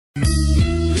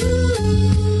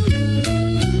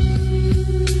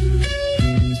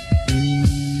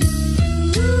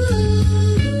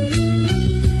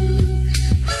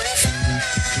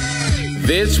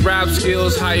Witz rap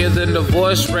skills higher than the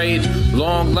voice rate.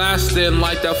 Long lasting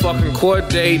like that fucking court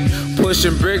date.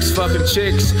 Pushing bricks, fucking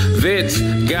chicks.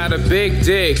 Witz got a big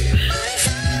dick.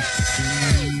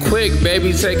 Quick,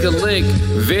 baby, take a lick.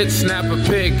 Witz, snap a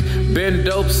pic. Been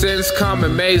dope since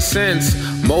common made sense.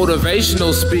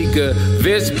 Motivational speaker.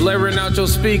 Witz blaring out your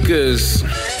speakers.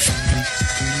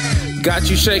 Got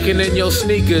you shaking in your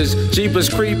sneakers. Jeepers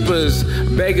creepers.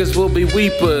 Beggars will be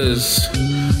weepers.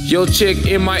 Your chick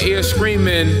in my ear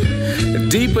screaming,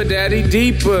 deeper, daddy,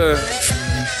 deeper.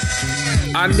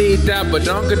 I need that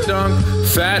badunkadunk,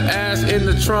 fat ass in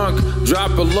the trunk.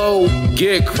 Drop it low,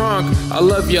 get crunk. I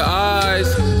love your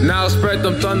eyes, now spread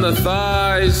them thunder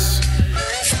thighs.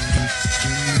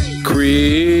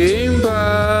 Cream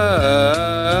pie,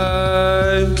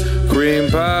 cream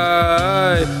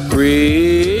pie,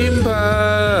 cream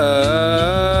pie.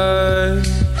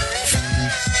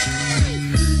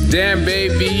 Damn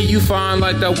baby, you fine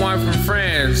like that wine from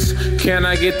France. Can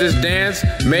I get this dance?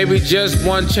 Maybe just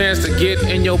one chance to get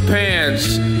in your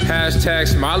pants. Hashtag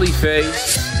smiley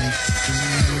face.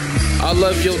 I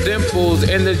love your dimples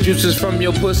and the juices from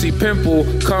your pussy pimple.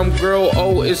 Come girl,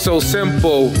 oh it's so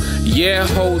simple. Yeah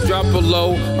ho, drop it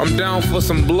low, I'm down for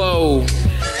some blow.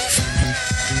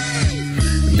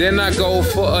 Then I go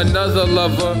for another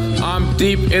lover. I'm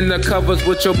deep in the covers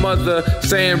with your mother,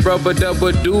 saying rubber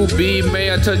dubber doobie.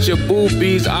 May I touch your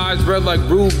boobies? Eyes red like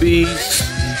rubies.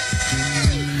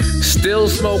 Still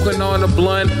smoking on a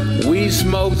blunt. Weed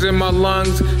smokes in my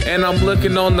lungs, and I'm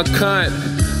looking on the cunt.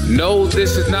 No,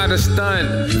 this is not a stunt.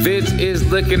 Witz is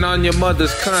licking on your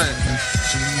mother's cunt.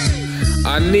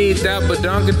 I need that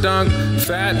badunkadunk,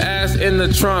 fat ass in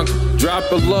the trunk. Drop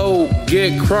it low,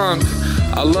 get crunk.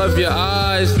 I love your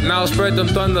eyes, now spread them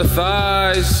thunder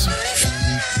thighs.